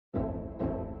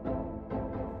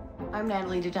I'm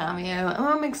Natalie D'Adamio.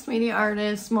 I'm a mixed media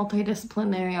artist,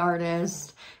 multidisciplinary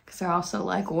artist, because I also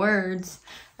like words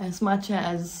as much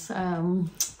as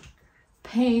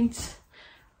paint.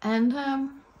 And I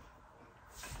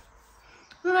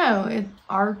don't know,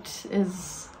 art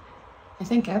is, I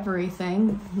think,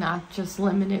 everything, not just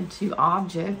limited to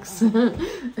objects.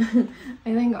 I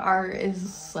think art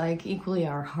is like equally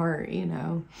our heart, you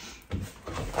know.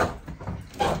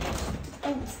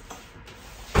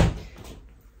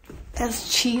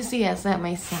 As cheesy as that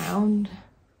may sound,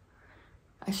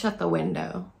 I shut the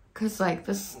window because like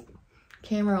this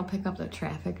camera will pick up the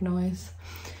traffic noise.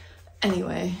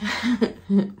 Anyway,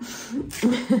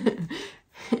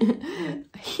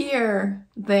 here,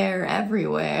 there,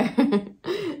 everywhere.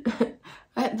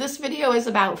 This video is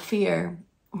about fear.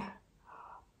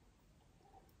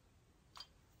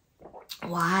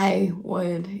 Why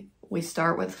would we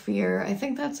start with fear? I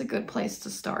think that's a good place to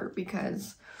start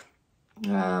because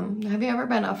have you ever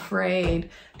been afraid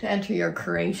to enter your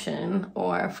creation,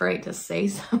 or afraid to say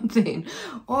something,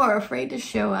 or afraid to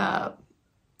show up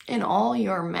in all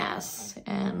your mess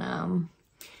and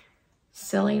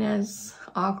silliness,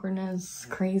 awkwardness,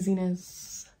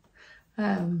 craziness?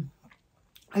 Are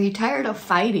you tired of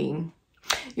fighting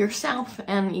yourself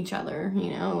and each other,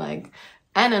 you know, like,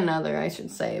 and another, I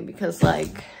should say, because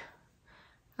like,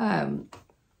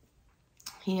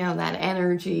 you know, that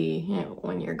energy, you know,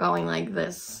 when you're going like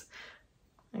this,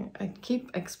 I keep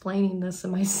explaining this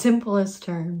in my simplest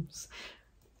terms.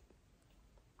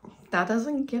 That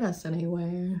doesn't get us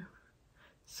anywhere.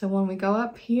 So when we go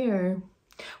up here,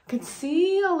 we can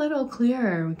see a little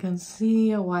clearer. We can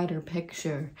see a wider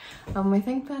picture. I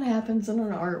think that happens in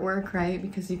an artwork, right?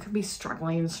 Because you could be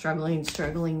struggling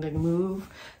to move.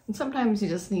 And sometimes you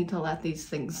just need to let these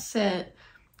things sit,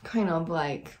 kind of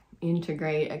like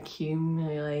integrate,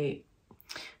 accumulate,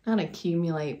 not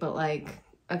accumulate, but like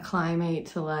acclimate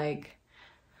to like,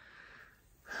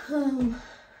 you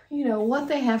know, what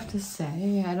they have to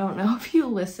say. I don't know if you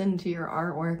listen to your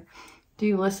artwork. Do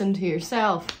you listen to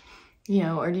yourself, you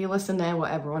know, or do you listen to what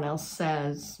everyone else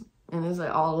says? And is it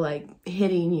all like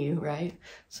hitting you, right?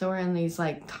 So we're in these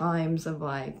like times of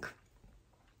like,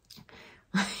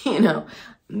 you know,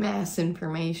 mass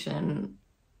information.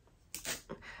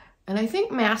 And I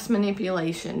think mass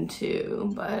manipulation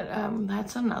too, but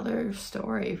that's another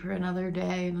story for another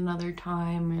day and another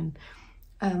time.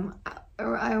 And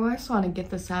I always want to get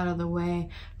this out of the way.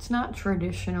 It's not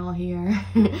traditional here.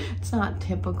 It's not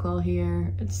typical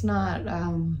here. It's not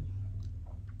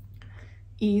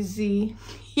easy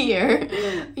here.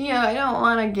 You know, I don't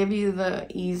want to give you the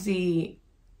easy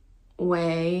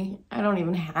way. I don't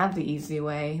even have the easy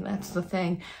way. That's the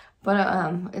thing.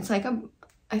 But it's like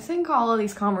I think all of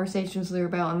these conversations are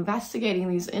about investigating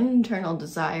these internal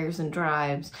desires and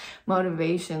drives,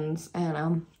 motivations,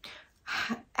 and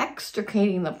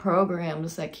extricating the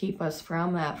programs that keep us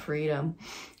from that freedom.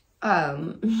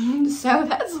 So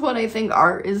that's what I think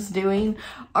art is doing.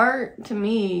 Art, to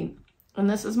me, and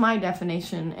this is my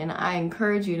definition, and I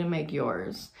encourage you to make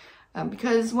yours.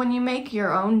 Because when you make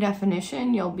your own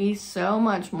definition, you'll be so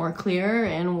much more clear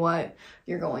in what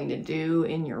you're going to do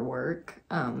in your work.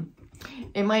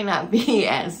 It might not be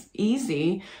as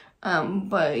easy,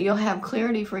 but you'll have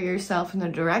clarity for yourself in the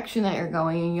direction that you're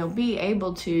going, and you'll be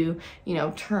able to, you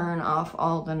know, turn off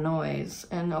all the noise.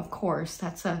 And of course,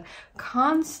 that's a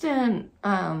constant,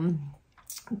 I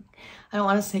don't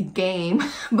want to say game,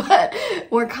 but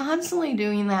we're constantly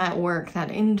doing that work, that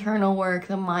internal work,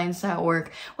 the mindset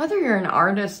work, whether you're an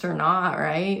artist or not,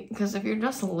 right? Because if you're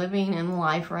just living in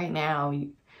life right now,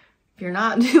 you're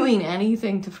not doing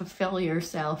anything to fulfill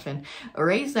yourself and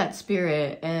raise that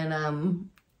spirit and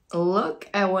look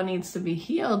at what needs to be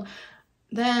healed,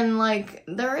 then like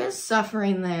there is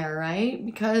suffering there, right?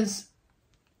 Because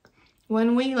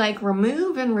when we like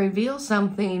remove and reveal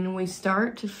something, we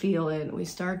start to feel it, we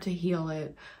start to heal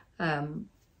it.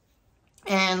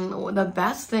 And the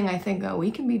best thing I think that we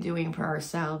can be doing for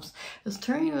ourselves is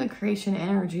turning to the creation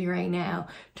energy right now,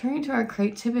 turning to our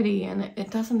creativity. And it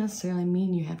doesn't necessarily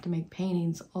mean you have to make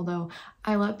paintings, although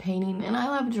I love painting and I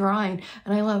love drawing,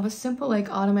 and I love a simple like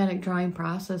automatic drawing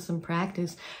process and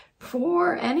practice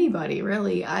for anybody,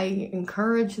 really. I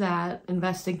encourage that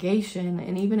investigation.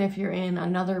 And even if you're in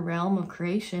another realm of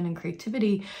creation and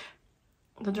creativity,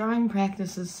 the drawing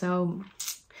practice is so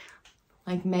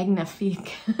like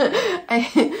magnifique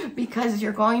because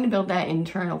you're going to build that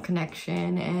internal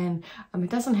connection, and it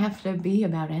doesn't have to be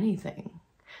about anything.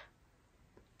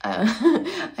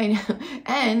 I know.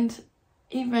 And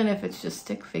even if it's just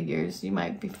stick figures, you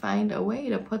might find a way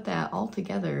to put that all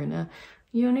together in a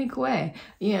unique way,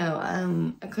 you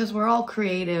know, because we're all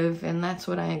creative, and that's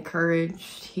what I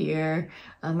encouraged here,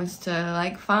 is to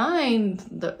like find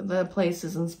the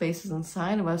places and spaces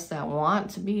inside of us that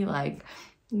want to be like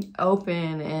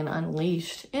open and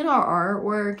unleashed in our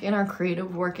artwork, in our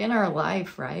creative work, in our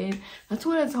life, right? That's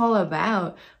what it's all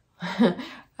about.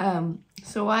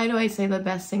 So why do I say the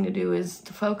best thing to do is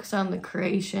to focus on the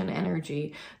creation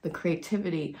energy, the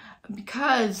creativity?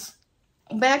 Because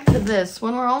back to this,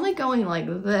 when we're only going like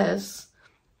this,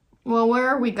 well, where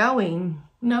are we going?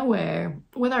 Nowhere.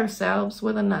 With ourselves,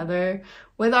 with another,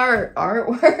 with our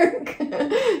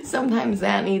artwork. Sometimes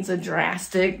that needs a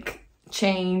drastic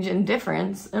change and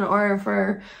difference in order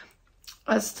for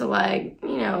us to like,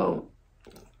 you know,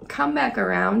 come back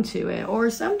around to it. Or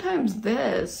sometimes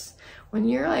this, when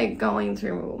you're like going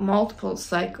through multiple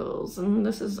cycles, and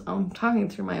this is, I'm talking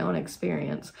through my own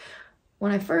experience.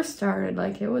 When I first started,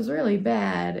 like, it was really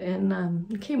bad, and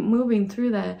you keep moving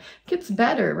through that. It gets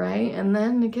better, right? And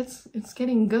then it's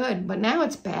getting good, but now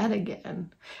it's bad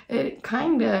again. It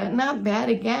kind of, not bad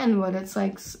again, but it's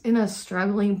like in a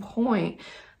struggling point.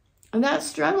 And that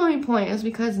struggling point is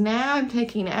because now I'm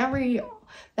taking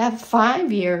that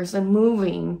 5 years and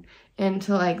moving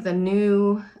into like the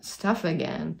new stuff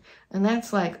again. And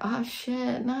that's like, oh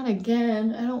shit, not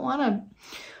again. I don't want to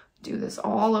do this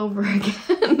all over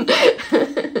again.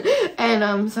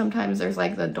 And sometimes there's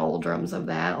like the doldrums of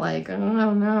that, like,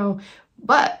 oh no.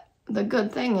 But the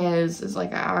good thing is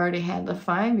like I already had the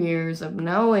 5 years of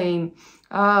knowing,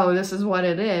 oh, this is what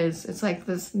it is. It's like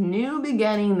this new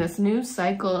beginning, this new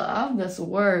cycle of this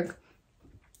work.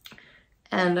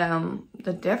 And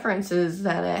the difference is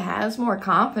that it has more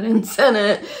confidence in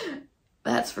it.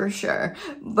 That's for sure.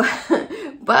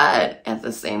 But at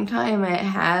the same time, it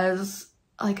has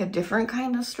like a different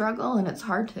kind of struggle, and it's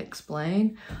hard to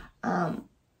explain.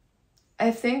 I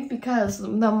think because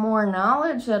the more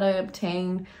knowledge that I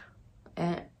obtain,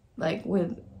 like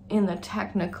in the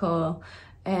technical,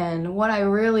 and what I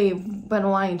really been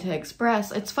wanting to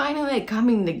express, it's finally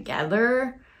coming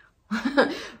together.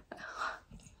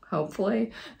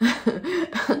 Hopefully.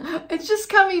 It's just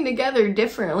coming together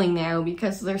differently now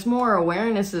because there's more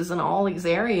awarenesses in all these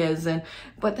areas,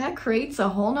 but that creates a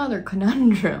whole nother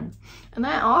conundrum. And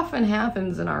that often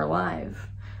happens in our life.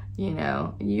 You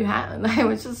know, I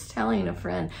was just telling a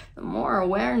friend, the more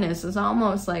awareness is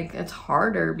almost like it's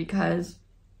harder because,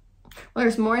 well,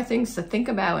 there's more things to think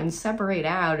about and separate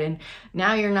out, and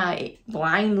now you're not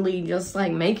blindly just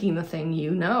like making the thing,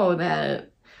 you know,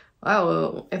 that,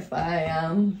 oh, if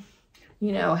I,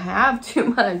 you know, have too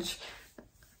much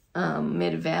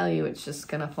mid-value, it's just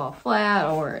gonna fall flat,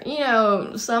 or, you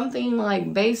know, something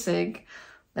like basic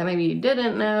that maybe you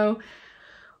didn't know,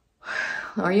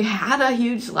 or you had a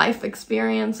huge life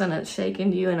experience and it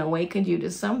shaken you and awakened you to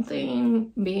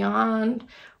something beyond,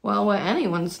 well, what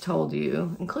anyone's told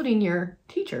you, including your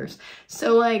teachers.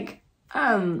 So like,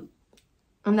 and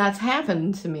that's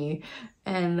happened to me.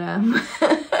 And,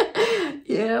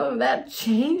 you know, that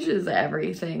changes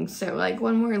everything. So like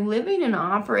when we're living and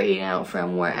operating out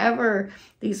from wherever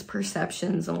these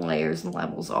perceptions and layers and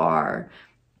levels are,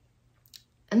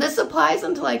 and this applies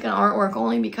into like an artwork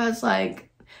only because like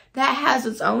that has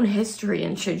its own history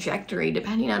and trajectory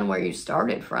depending on where you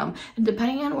started from and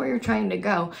depending on where you're trying to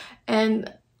go.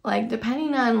 And like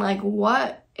depending on like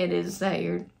what it is that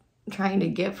you're trying to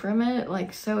get from it,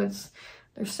 like, so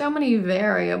there's so many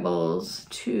variables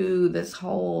to this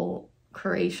whole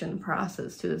creation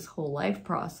process, to this whole life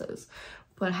process.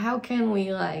 But how can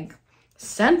we like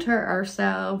center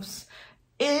ourselves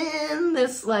in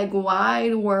this like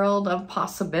wide world of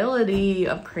possibility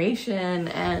of creation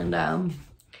and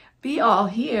be all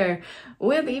here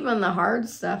with even the hard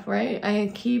stuff, right?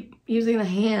 I keep using the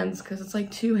hands because it's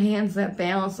like two hands that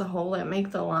balance the whole, that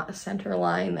make the center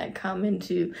line, that come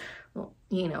into,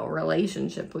 you know,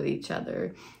 relationship with each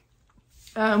other.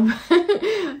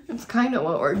 It's kind of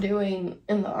what we're doing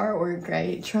in the artwork,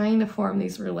 right? Trying to form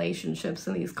these relationships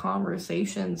and these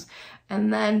conversations,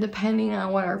 and then depending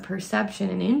on what our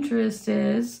perception and interest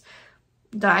is,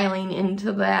 dialing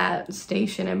into that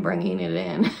station and bringing it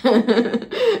in.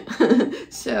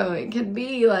 So it could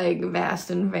be like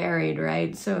vast and varied,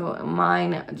 right? So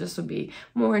mine just would be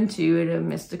more intuitive,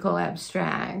 mystical,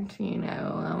 abstract, you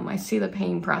know. I see the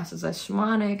pain process as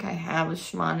shamanic. I have a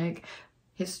shamanic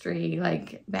history,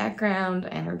 like background,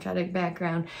 energetic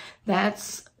background.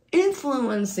 That's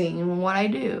influencing what I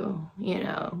do, you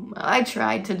know. I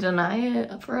tried to deny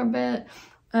it for a bit,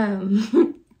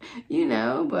 you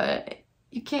know, but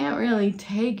you can't really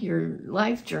take your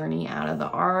life journey out of the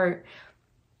art.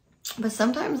 But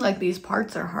sometimes like these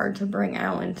parts are hard to bring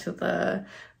out into the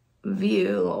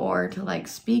view or to like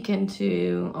speak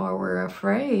into, or we're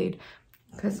afraid,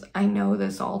 because I know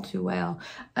this all too well,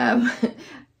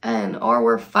 or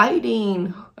we're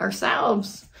fighting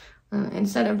ourselves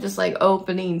instead of just like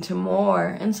opening to more.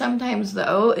 And sometimes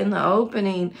in the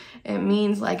opening, it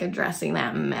means like addressing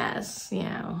that mess, you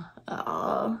know.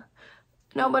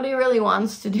 Nobody really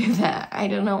wants to do that. I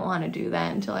didn't want to do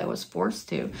that until I was forced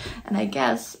to. And I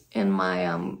guess in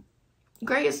my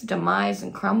greatest demise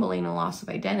and crumbling and loss of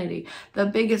identity, the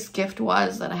biggest gift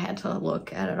was that I had to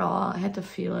look at it all. I had to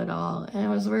feel it all. And it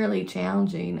was really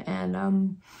challenging.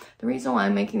 And the reason why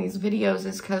I'm making these videos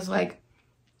is because, like,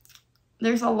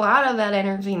 there's a lot of that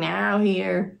energy now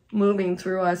here moving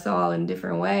through us all in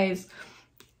different ways.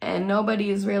 And nobody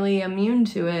is really immune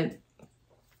to it.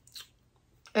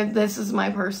 This is my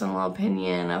personal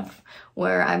opinion of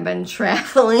where I've been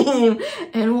traveling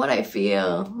and what I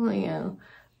feel, you know.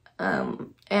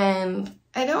 And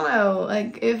I don't know,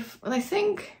 like, I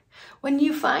think when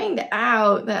you find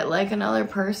out that like another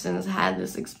person's had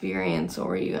this experience,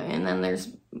 or and then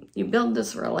you build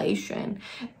this relation,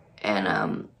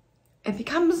 and it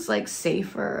becomes like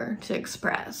safer to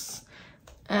express.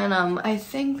 And I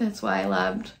think that's why I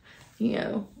loved,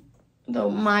 you know,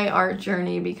 my art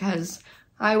journey, because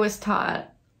I was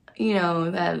taught, you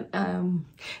know, that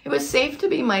it was safe to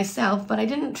be myself, but I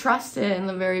didn't trust it in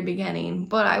the very beginning.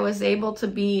 But I was able to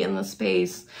be in the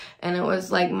space, and it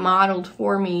was like modeled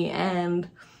for me. And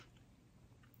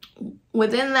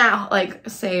within that, like,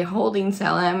 say, holding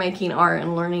cell, I'm making art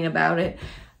and learning about it,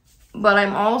 but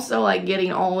I'm also like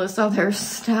getting all this other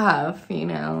stuff, you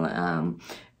know.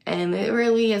 And it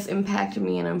really has impacted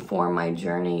me and informed my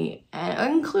journey,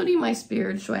 and including my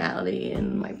spirituality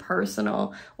and my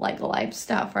personal, like, life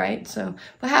stuff, right? So,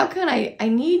 but how can I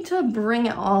need to bring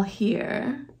it all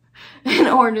here in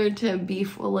order to be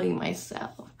fully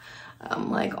myself.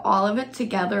 Like, all of it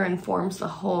together informs the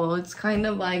whole. It's kind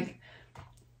of like,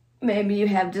 maybe you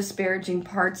have disparaging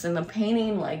parts in the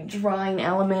painting, like drawing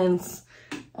elements,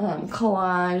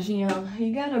 collage, you know,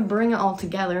 you gotta bring it all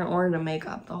together in order to make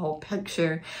up the whole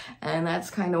picture. And that's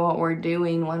kind of what we're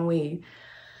doing when we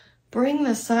bring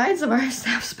the sides of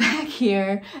ourselves back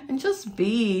here and just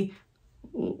be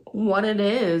what it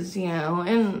is, you know.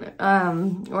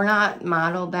 And we're not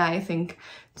modeled that, I think,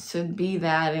 to be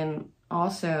that. And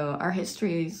also our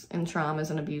histories and traumas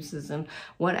and abuses and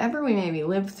whatever we maybe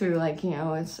lived through, like, you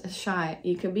know, it's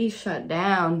you could be shut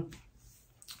down.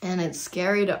 And it's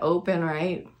scary to open,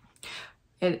 right?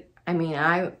 I mean,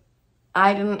 I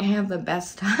didn't have the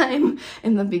best time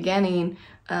in the beginning.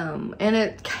 And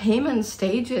it came in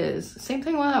stages. Same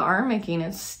thing with art making,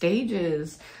 it's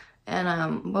stages.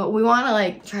 And, but we want to,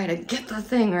 like, try to get the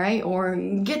thing, right? Or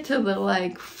get to the,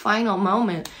 like, final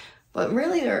moment. But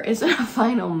really, there isn't a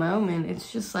final moment.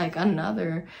 It's just, like,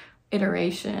 another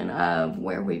iteration of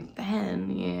where we've been,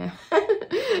 yeah.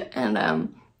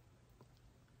 And,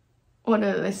 what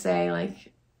do they say?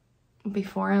 Like,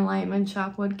 before enlightenment,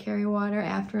 shop would carry water.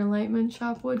 After enlightenment,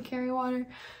 shop would carry water.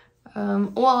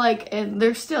 Well, like,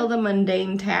 there's still the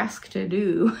mundane task to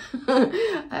do.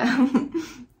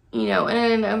 You know,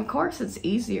 and of course it's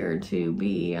easier to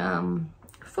be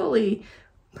fully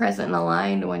present and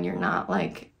aligned when you're not,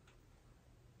 like,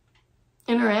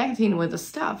 interacting with the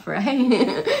stuff, right?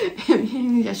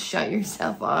 You just shut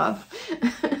yourself off.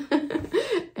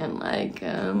 And, like,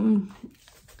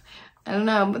 I don't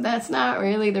know, but that's not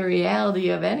really the reality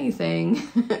of anything.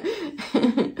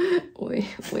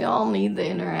 We all need the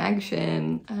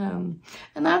interaction.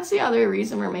 And that's the other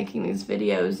reason we're making these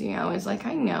videos, you know, is like,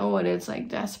 I know what it's like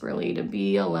desperately to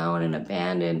be alone and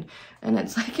abandoned. And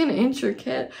it's like an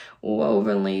intricate,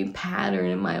 wovenly pattern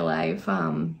in my life.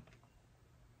 And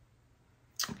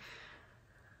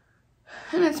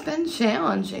it's been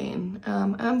challenging.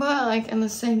 But, like, in the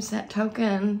same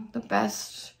token, the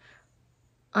best,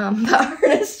 the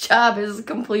hardest job is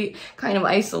complete kind of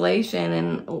isolation,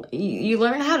 and you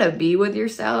learn how to be with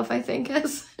yourself, I think.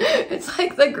 It's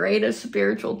like the greatest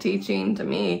spiritual teaching to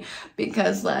me,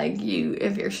 because, like,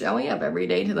 if you're showing up every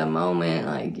day to the moment,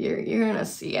 like, you're gonna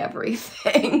see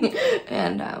everything.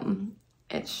 And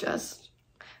it's just,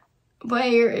 but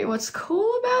what's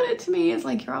cool about it to me is,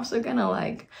 like, you're also gonna,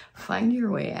 like, find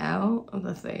your way out of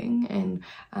the thing.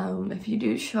 And if you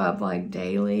do show up, like,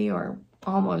 daily or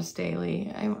almost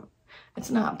daily, it's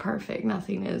not perfect,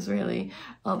 nothing is really,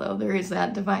 although there is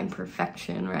that divine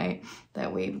perfection, right,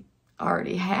 that we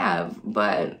already have.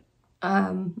 But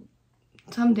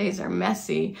some days are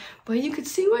messy, but you can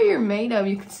see what you're made of.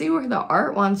 You can see where the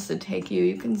art wants to take you.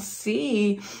 You can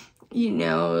see you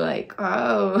know, like,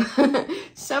 oh,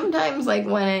 sometimes like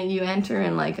when you enter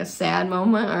in like a sad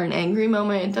moment or an angry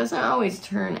moment, it doesn't always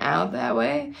turn out that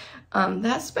way.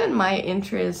 That's been my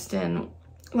interest, and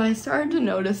when I started to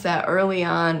notice that early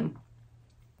on,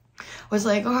 was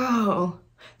like, oh,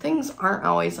 things aren't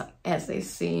always as they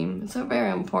seem. It's a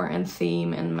very important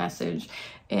theme and message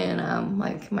in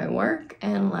like my work,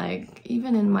 and like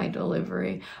even in my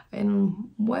delivery, and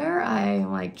where I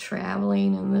like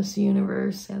traveling in this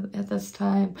universe at this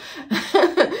time.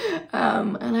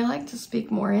 And I like to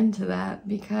speak more into that,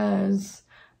 because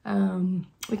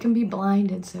we can be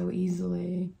blinded so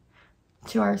easily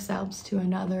to ourselves, to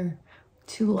another,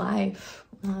 to life.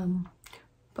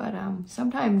 But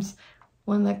sometimes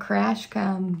when the crash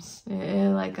comes,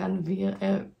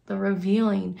 the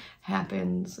revealing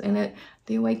happens, and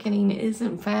the awakening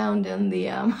isn't found in the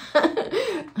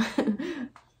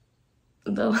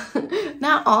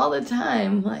not all the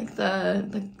time, like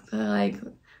the like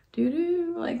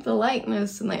doo-doo, like the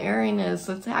lightness and the airiness.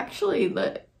 It's actually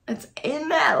it's in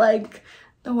that, like,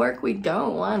 the work we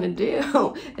don't want to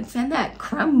do. It's in that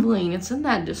crumbling, it's in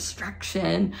that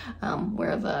destruction,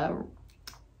 where the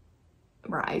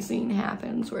rising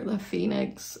happens, where the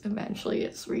phoenix eventually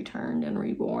is returned and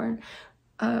reborn.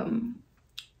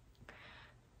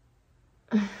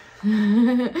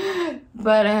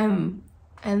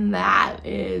 And that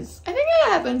is, I think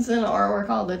it happens in artwork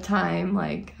all the time.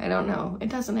 Like, I don't know, it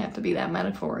doesn't have to be that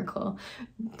metaphorical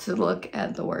to look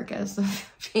at the work as the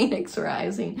phoenix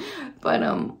rising, but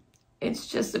it's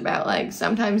just about, like,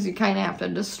 sometimes you kind of have to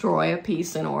destroy a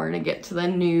piece in order to get to the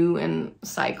new and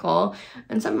cycle.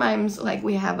 And sometimes, like,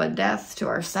 we have a death to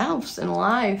ourselves in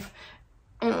life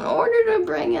in order to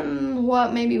bring in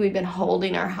what maybe we've been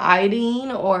holding or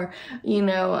hiding, or, you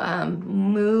know,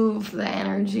 move the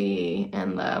energy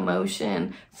and the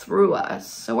emotion through us.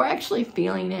 So we're actually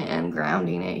feeling it and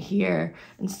grounding it here,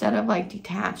 instead of like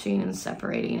detaching and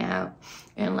separating out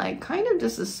and like kind of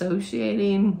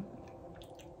disassociating.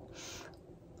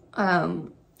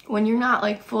 When you're not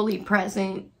like fully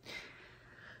present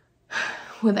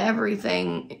with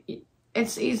everything,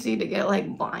 it's easy to get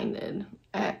like blinded.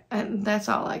 And that's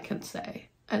all I could say.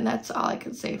 And that's all I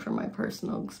could say from my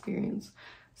personal experience.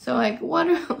 So like, what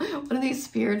do these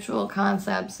spiritual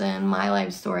concepts and my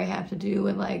life story have to do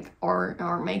with like art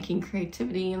or making,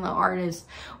 creativity, and the artist?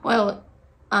 Well,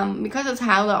 because it's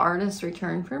how the artist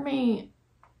returned for me.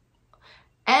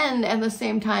 And at the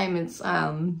same time, it's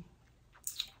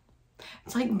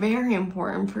like very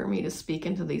important for me to speak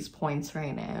into these points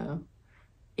right now.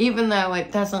 Even though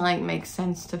it doesn't like make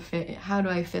sense to fit, how do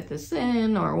I fit this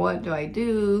in, or what do I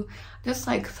do? Just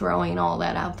like throwing all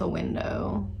that out the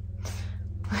window.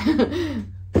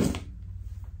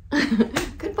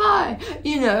 Goodbye.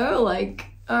 You know, like,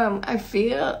 I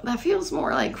feel, that feels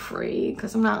more like free,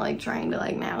 because I'm not like trying to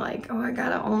like now like, oh, I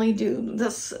gotta only do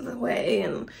this the way,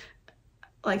 and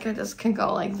like I just can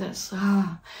go like this.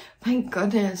 Oh, thank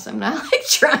goodness. I'm not like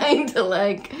trying to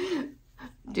like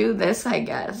do this, I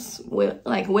guess, with the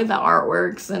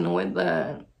artworks and with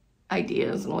the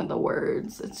ideas and with the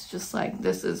words. It's just like,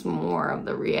 this is more of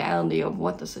the reality of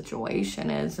what the situation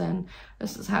is, and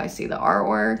this is how I see the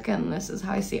artwork, and this is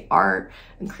how I see art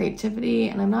and creativity.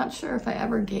 And I'm not sure if I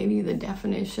ever gave you the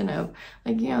definition of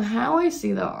like, you know, how I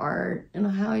see the art and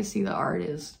how I see the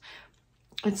artist.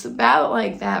 It's about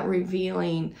like that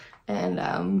revealing,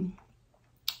 and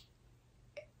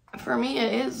for me,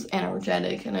 it is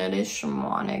energetic and it is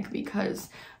shamanic, because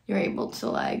you're able to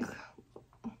like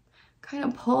kind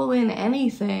of pull in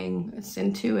anything. It's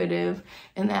intuitive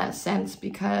in that sense,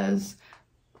 because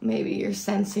maybe you're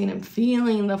sensing and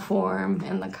feeling the form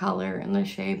and the color and the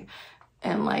shape,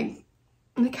 and like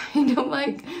the kind of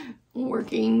like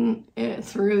working it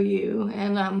through you.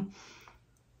 And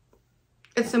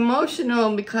it's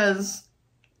emotional, because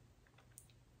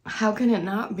how can it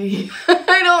not be?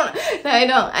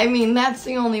 I mean, that's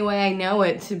the only way I know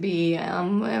it to be.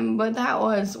 But that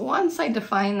was, once I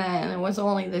defined that, and it was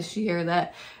only this year,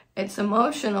 that it's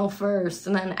emotional first,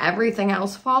 and then everything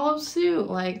else follows suit.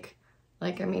 Like,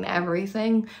 I mean,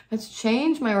 everything. It's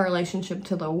changed my relationship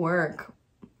to the work.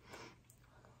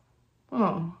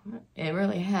 Oh, it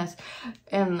really has.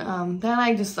 And then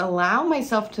I just allow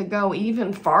myself to go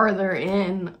even farther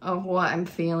in of what I'm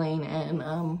feeling,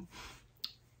 and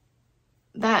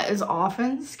that is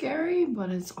often scary, but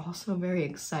it's also very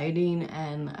exciting.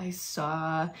 And I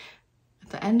saw at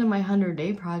the end of my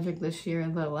 100-day project this year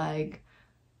that like,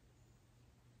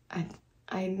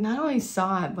 I not only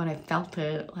saw it, but I felt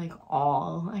it like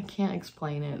all. I can't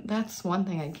explain it. That's one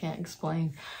thing I can't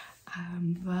explain.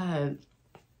 But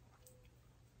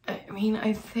I mean,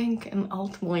 I think, and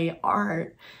ultimately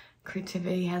art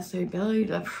creativity has the ability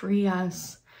to free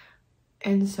us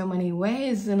in so many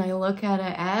ways, and I look at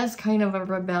it as kind of a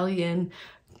rebellion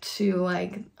to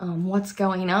like what's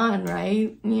going on,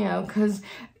 right? You know, because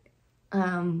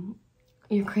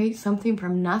you create something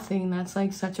from nothing. That's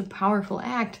like such a powerful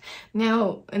act.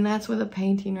 Now, and that's with a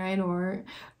painting, right?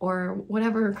 Or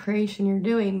whatever creation you're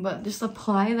doing, but just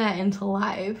apply that into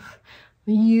life.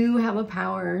 You have a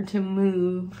power to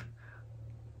move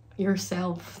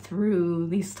yourself through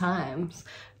these times.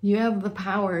 You have the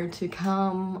power to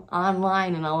come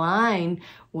online and align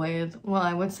with, well,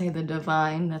 I would say the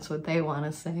divine, that's what they want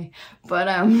to say, but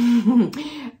and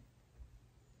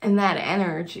that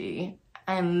energy.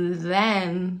 And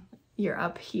then you're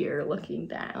up here looking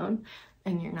down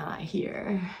and you're not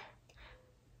here,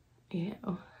 you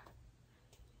know.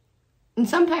 And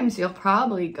sometimes you'll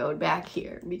probably go back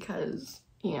here because,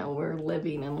 you know, we're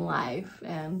living in life,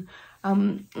 and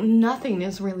nothing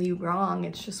is really wrong.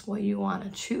 It's just what you want to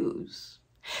choose.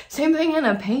 Same thing in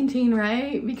a painting,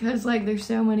 right? Because like there's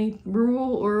so many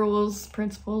rules,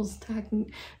 principles,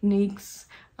 techniques,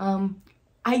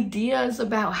 ideas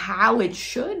about how it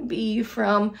should be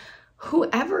from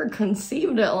whoever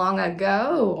conceived it long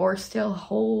ago or still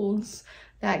holds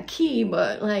that key.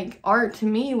 But like art to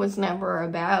me was never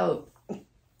about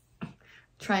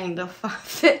trying to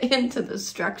fit into the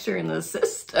structure and the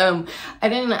system. I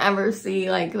didn't ever see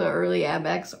like the early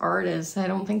ABX artists. I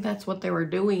don't think that's what they were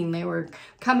doing. They were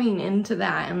coming into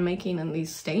that and making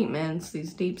these statements,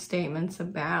 these deep statements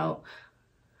about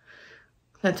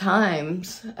the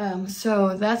times.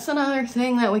 So that's another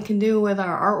thing that we can do with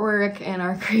our artwork and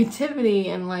our creativity.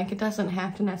 And like, it doesn't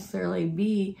have to necessarily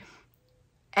be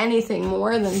anything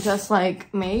more than just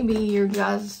like, maybe you're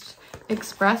just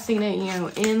expressing it, you know,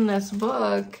 in this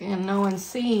book and no one's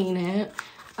seeing it,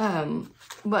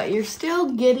 but you're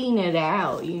still getting it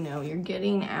out, you know, you're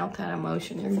getting out that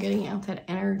emotion, you're getting out that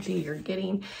energy, you're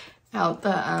getting out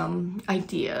the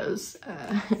ideas,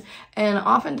 and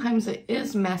oftentimes it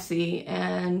is messy,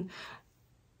 and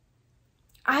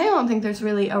I don't think there's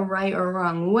really a right or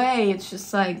wrong way. It's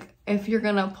just like, if you're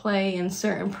gonna play in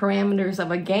certain parameters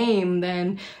of a game,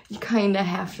 then you kind of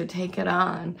have to take it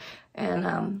on.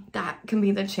 And that can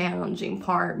be the challenging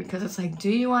part, because it's like, do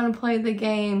you want to play the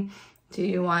game? Do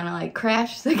you want to like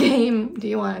crash the game? Do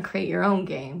you want to create your own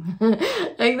game?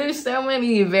 Like there's so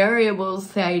many variables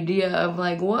to the idea of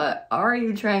like, what are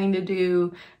you trying to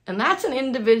do? And that's an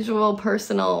individual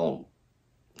personal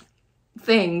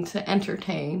thing to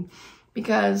entertain,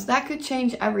 because that could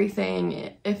change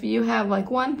everything. If you have like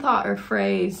one thought or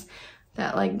phrase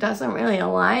that like doesn't really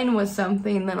align with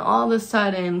something, then all of a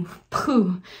sudden,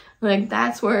 poof, like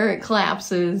that's where it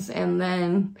collapses, and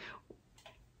then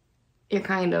you're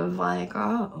kind of like,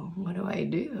 oh, what do I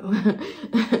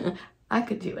do? I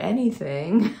could do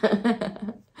anything.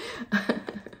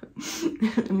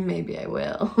 Maybe I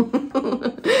will.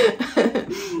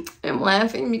 I'm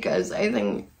laughing because I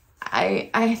think I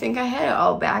had it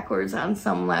all backwards on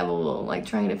some level, like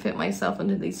trying to fit myself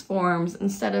into these forms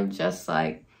instead of just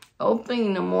like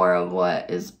opening to more of what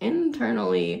is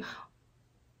internally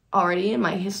already in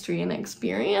my history and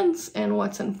experience and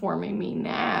what's informing me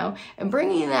now, and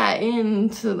bringing that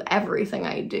into everything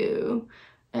I do.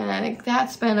 And I think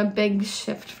that's been a big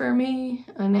shift for me,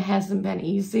 and it hasn't been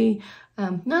easy.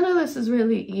 None of this is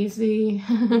really easy,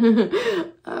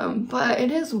 but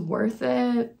it is worth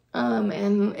it.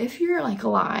 And if you're like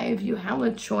alive, you have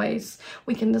a choice.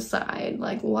 We can decide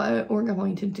like what we're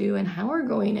going to do and how we're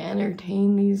going to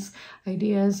entertain these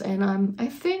ideas. And I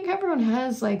think everyone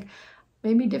has like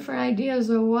maybe different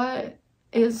ideas of what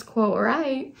is quote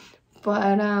right,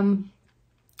 but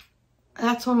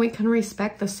that's when we can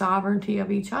respect the sovereignty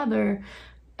of each other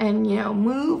and, you know,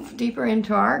 move deeper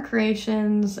into our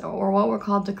creations or what we're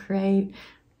called to create.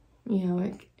 You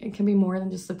know, it can be more than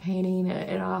just a painting.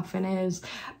 It often is.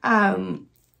 And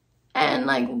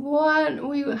like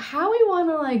how we want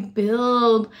to like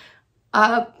build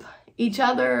up each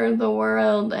other, the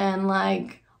world, and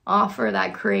like offer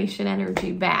that creation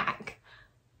energy back.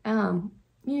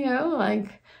 You know,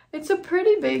 like it's a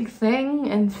pretty big thing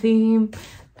and theme,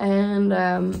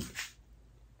 and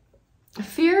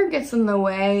fear gets in the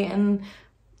way, and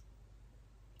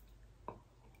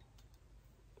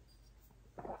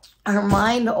our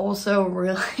mind also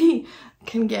really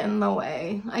can get in the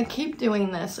way. I keep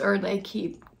doing this, or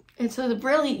it's a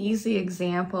really easy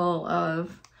example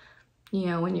of, you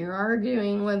know, when you're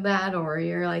arguing with that, or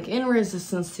you're like in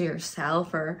resistance to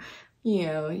yourself, or, you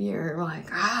know, you're like,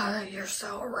 you're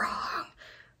so wrong.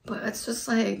 But it's just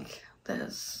like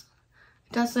this.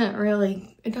 It doesn't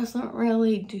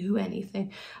really do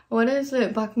anything. What is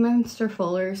it? Buckminster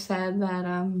Fuller said that,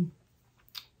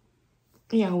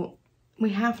 you know, we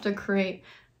have to create.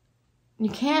 You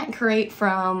can't create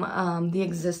from the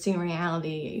existing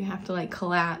reality. You have to like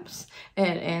collapse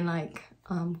it and like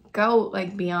go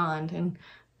like beyond. And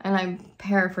I'm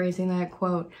paraphrasing that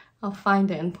quote. I'll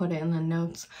find it and put it in the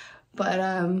notes. But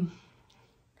I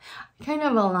kind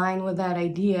of align with that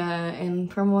idea,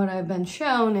 and from what I've been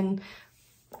shown and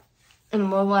in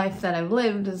the life that I've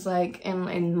lived is like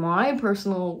in my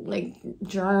personal like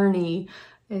journey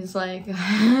is like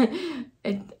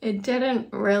it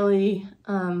didn't really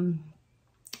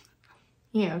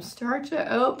you know, start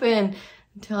to open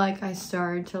until like I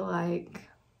started to like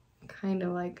kind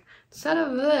of like instead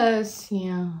of this,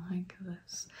 you know, like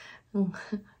this.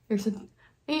 There's a,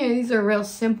 you know, these are real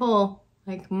simple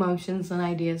like motions and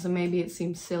ideas, and maybe it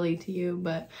seems silly to you,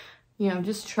 but you know,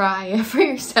 just try it for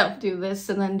yourself. Do this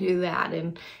and then do that,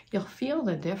 and you'll feel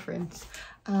the difference.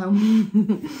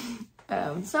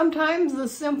 Sometimes the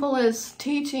simplest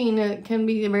teaching, it can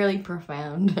be really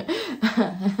profound.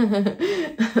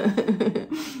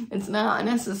 It's not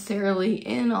necessarily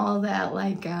in all that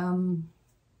like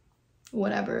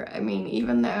whatever. I mean,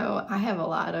 even though I have a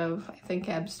lot of, I think,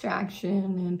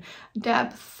 abstraction and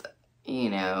depth, you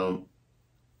know,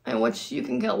 and which you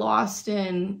can get lost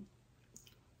in,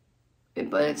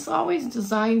 but it's always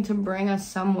designed to bring us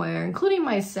somewhere, including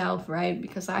myself, right?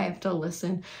 Because I have to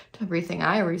listen to everything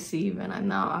I receive, and I'm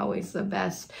not always the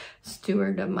best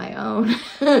steward of my own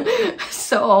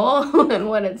soul and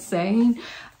what it's saying.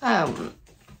 And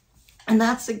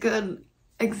that's a good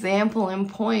example and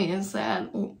point, is that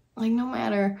like no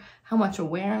matter how much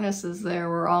awareness is there,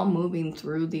 we're all moving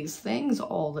through these things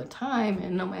all the time,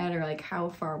 and no matter like how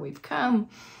far we've come,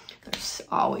 there's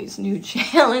always new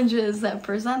challenges that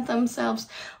present themselves,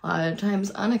 a lot of times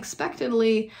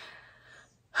unexpectedly.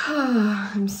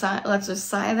 Let's just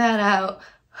sigh that out.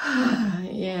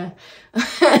 Yeah.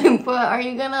 But are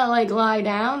you gonna like lie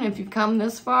down if you've come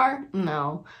this far?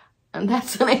 No. And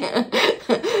that's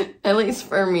at least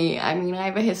for me. I mean, I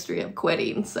have a history of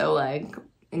quitting, so like,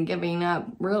 and giving up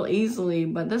real easily,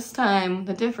 but this time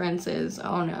the difference is,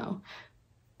 oh no,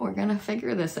 we're gonna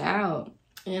figure this out.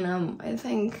 And I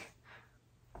think,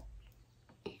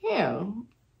 you know,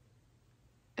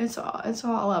 it's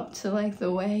all up to like the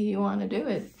way you want to do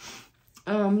it.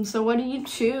 So what do you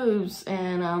choose,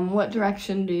 and what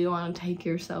direction do you want to take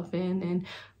yourself in? And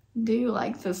do you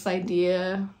like this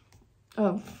idea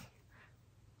of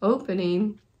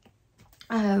opening,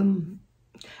 and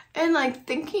like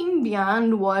thinking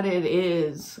beyond what it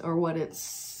is or what it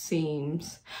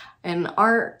seems? And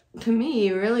art, to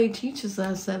me, really teaches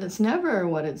us that it's never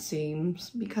what it seems,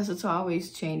 because it's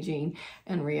always changing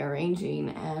and rearranging,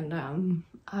 and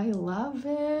I love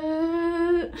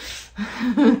it.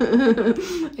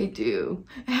 I do.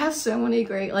 It has so many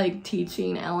great like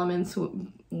teaching elements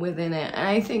within it, and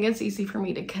I think it's easy for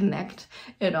me to connect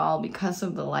it all because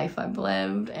of the life I've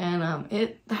lived, and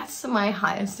that's my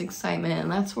highest excitement,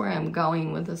 and that's where I'm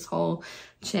going with this whole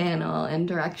channel and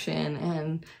direction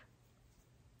and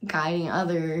guiding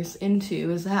others into,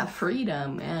 is that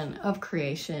freedom and of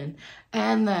creation,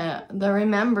 and the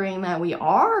remembering that we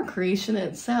are creation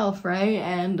itself, right?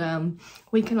 And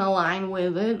we can align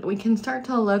with it. We can start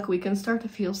to look, we can start to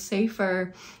feel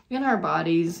safer in our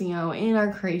bodies, you know, in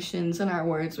our creations, in our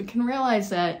words. We can realize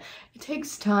that it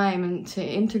takes time to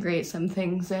integrate some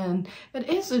things, and it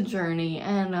is a journey,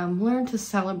 and learn to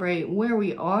celebrate where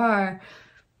we are,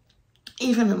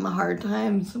 even in the hard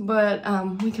times. But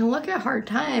we can look at hard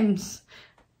times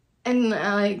and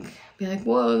like be like,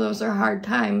 whoa, those are hard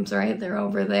times, right? They're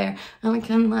over there. And we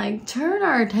can like turn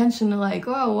our attention to like,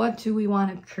 oh, what do we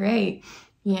want to create?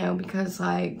 You know, because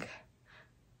like,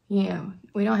 you know,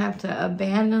 we don't have to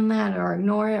abandon that or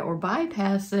ignore it or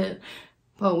bypass it,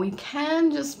 but we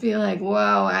can just be like,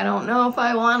 whoa, I don't know if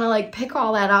I want to like pick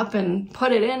all that up and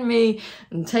put it in me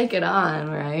and take it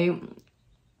on, right?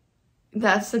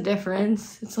 That's the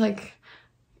difference. It's like,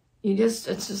 it's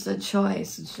just a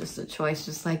choice. It's just a choice,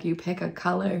 just like you pick a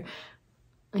color,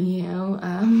 you know.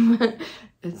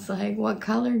 It's like, what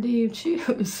color do you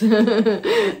choose?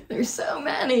 There's so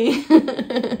many.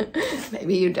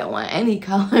 Maybe you don't want any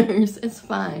colors. It's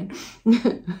fine.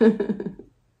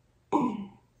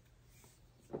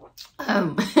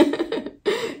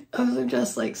 Those are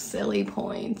just like silly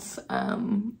points. I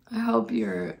hope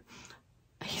you're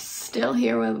still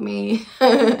here with me.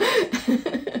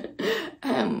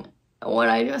 What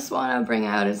I just want to bring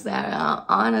out is that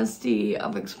honesty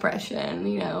of expression,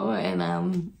 you know,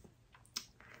 and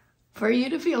for you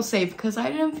to feel safe, because I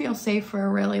didn't feel safe for a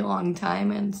really long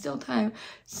time, and I'm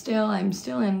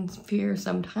still in fear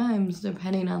sometimes,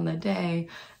 depending on the day.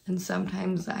 And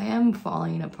sometimes I am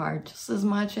falling apart just as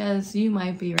much as you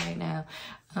might be right now.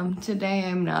 Today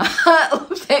I'm not,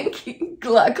 thank you,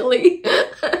 luckily.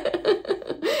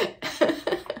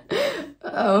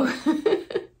 Oh,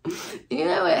 you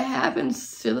know, it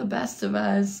happens to the best of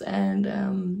us,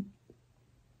 and,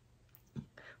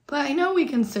 but I know we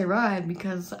can survive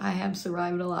because I have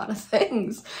survived a lot of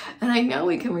things, and I know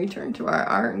we can return to our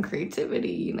art and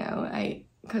creativity, you know,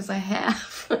 because I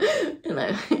have,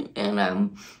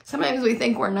 and sometimes we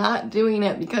think we're not doing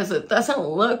it because it doesn't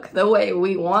look the way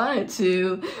we want it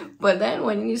to, but then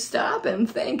when you stop and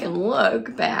think and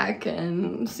look back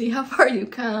and see how far you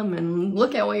come and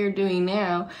look at what you're doing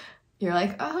now, you're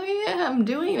like, oh yeah, I'm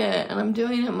doing it, and I'm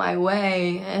doing it my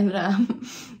way, and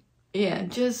yeah,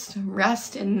 just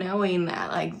rest in knowing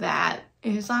that, like that,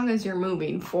 as long as you're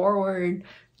moving forward,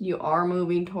 you are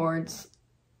moving towards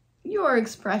your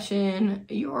expression,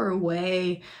 your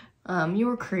way,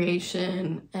 your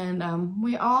creation, and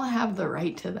we all have the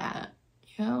right to that,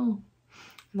 you know?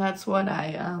 That's what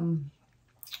I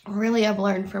really have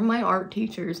learned from my art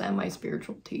teachers and my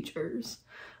spiritual teachers.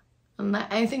 And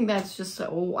I think that's just,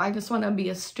 I just want to be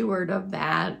a steward of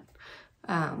that,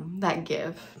 that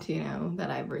gift, you know,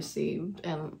 that I've received.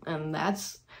 And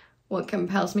that's what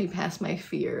compels me past my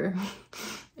fear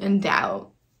and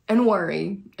doubt and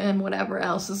worry and whatever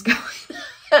else is going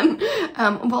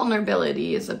on.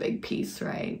 Vulnerability is a big piece,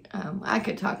 right? I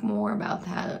could talk more about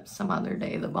that some other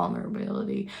day, the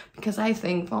vulnerability, because I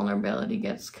think vulnerability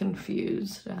gets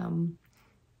confused.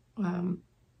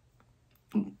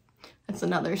 That's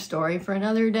another story for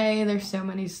another day. There's so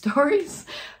many stories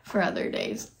for other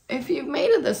days. If you've made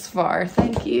it this far,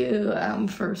 thank you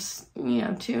for, you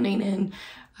know, tuning in.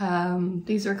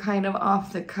 These are kind of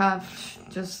off the cuff,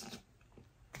 just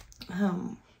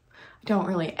don't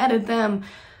really edit them,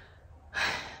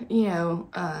 you know,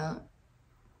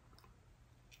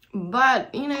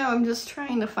 but, you know, I'm just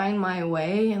trying to find my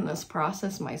way in this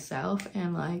process myself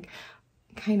and, like,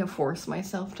 kind of force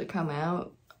myself to come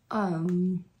out,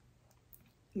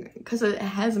 because it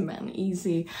hasn't been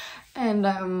easy,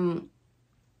 and,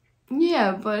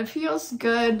 yeah, but it feels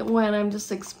good when I'm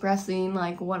just expressing,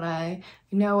 like, what I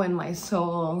know in my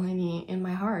soul and in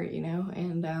my heart, you know,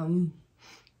 and,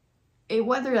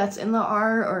 whether that's in the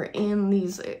art or in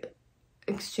these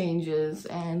exchanges,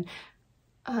 and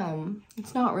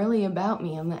it's not really about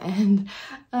me in the end.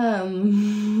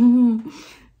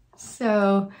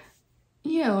 So,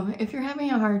 you know, if you're having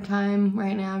a hard time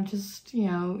right now, just,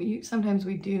 you know, sometimes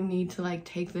we do need to, like,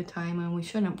 take the time, and we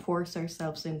shouldn't force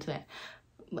ourselves into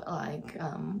like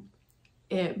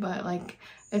it, but, like,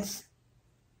 it's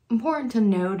important to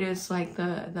notice, like,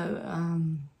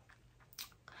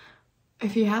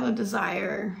 if you have a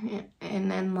desire and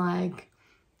then, like,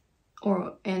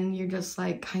 and you're just,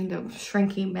 like, kind of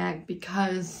shrinking back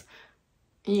because,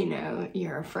 you know,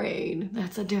 you're afraid,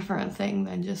 that's a different thing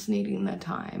than just needing the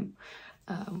time.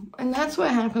 And that's what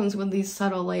happens with these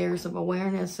subtle layers of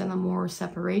awareness and the more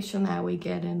separation that we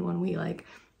get in when we, like,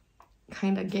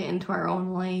 kind of get into our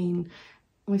own lane.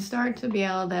 We start to be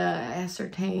able to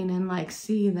ascertain and, like,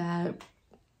 see that,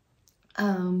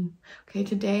 okay,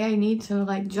 today I need to,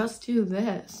 like, just do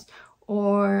this,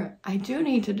 or I do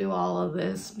need to do all of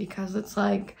this because it's,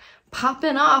 like,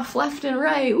 popping off left and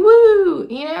right, woo,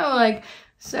 you know, like,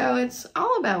 so it's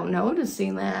all about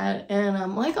noticing that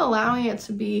and, like, allowing it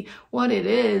to be what it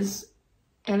is,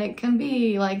 and it can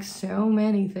be, like, so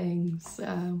many things,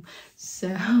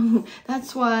 so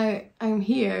that's why I'm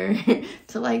here,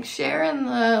 to, like, share in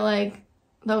the, like,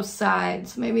 those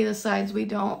sides, maybe the sides we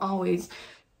don't always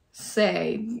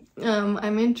say.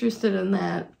 I'm interested in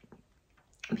that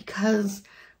because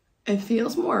it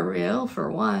feels more real, for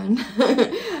one,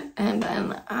 and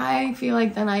then I feel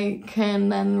like then I can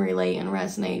then relate and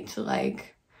resonate to,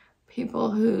 like,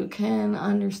 people who can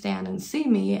understand and see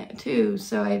me too.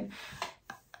 So I,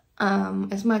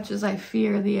 as much as I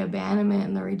fear the abandonment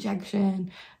and the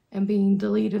rejection and being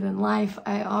deleted in life,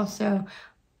 I also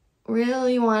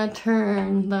really want to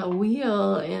turn the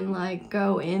wheel and, like,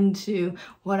 go into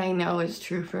what I know is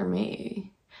true for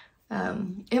me,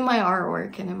 in my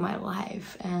artwork and in my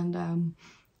life. And,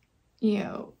 you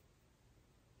know,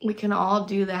 we can all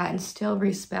do that and still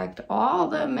respect all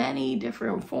the many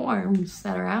different forms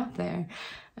that are out there.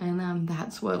 And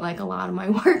that's what, like, a lot of my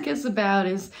work is about,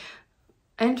 is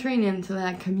entering into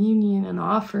that communion and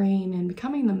offering and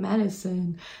becoming the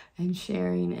medicine and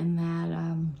sharing in that,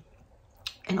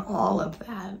 and all of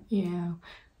that, you know.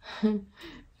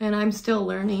 And I'm still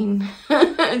learning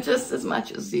just as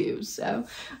much as you. So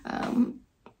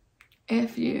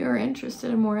if you're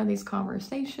interested in more of these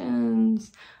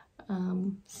conversations,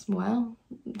 well,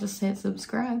 just hit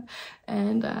subscribe.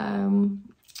 And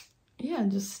yeah,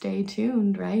 just stay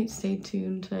tuned, right? Stay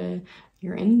tuned to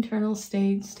your internal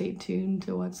state. Stay tuned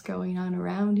to what's going on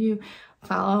around you.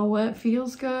 Follow what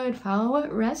feels good. Follow what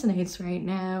resonates right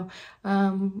now.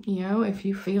 You know, if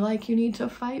you feel like you need to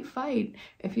fight, fight.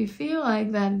 If you feel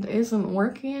like that isn't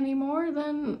working anymore,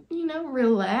 then, you know,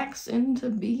 relax into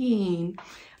being.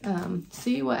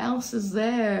 See what else is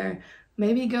there.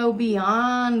 Maybe go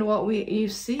beyond what you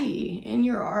see in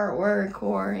your artwork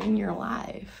or in your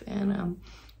life, and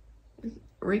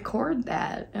record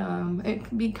that. It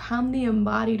can become the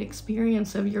embodied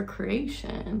experience of your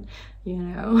creation, you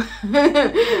know.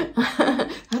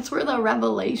 That's where the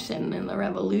revelation and the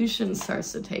revolution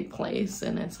starts to take place,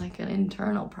 and it's like an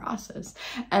internal process.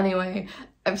 Anyway,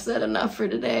 I've said enough for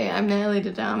today. I'm Natalie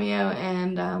D'Adamio,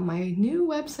 and my new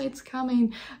website's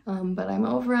coming, but I'm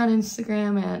over on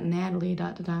Instagram at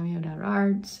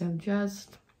natalie.d'adamio.art, so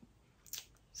just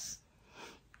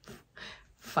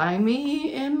find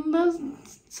me in the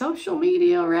social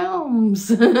media realms.